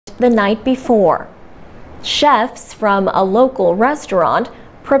the night before. Chefs from a local restaurant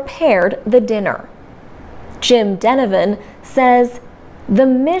prepared the dinner. Jim Denevan says, "The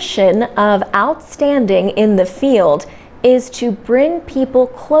mission of Outstanding in the Field is to bring people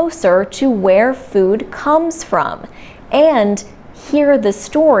closer to where food comes from and hear the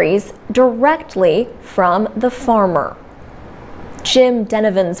stories directly from the farmer." Jim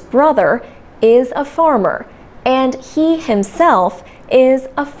Denevan's brother is a farmer, and he himself is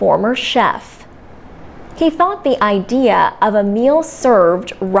a former chef. He thought the idea of a meal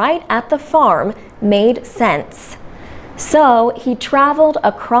served right at the farm made sense. So he traveled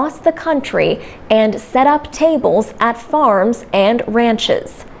across the country and set up tables at farms and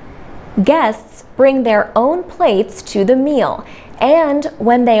ranches. Guests bring their own plates to the meal, and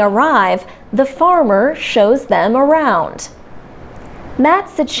when they arrive, the farmer shows them around. Matt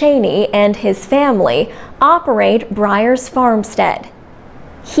Sacchini and his family operate Breyer's Farmstead.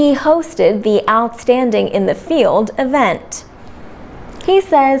 He hosted the Outstanding in the Field event. He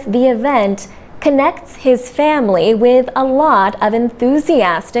says the event connects his family with a lot of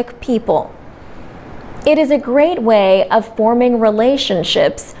enthusiastic people. It is a great way of forming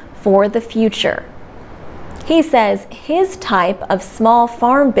relationships for the future. He says his type of small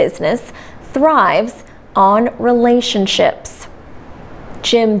farm business thrives on relationships.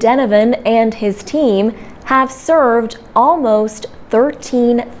 Jim Denevan and his team have served almost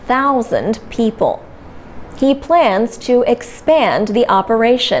 13,000 people. He plans to expand the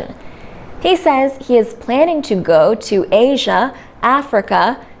operation. He says he is planning to go to Asia,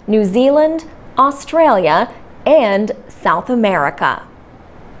 Africa, New Zealand, Australia, and South America.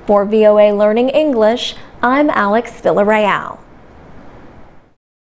 For VOA Learning English, I'm Alex Villarreal.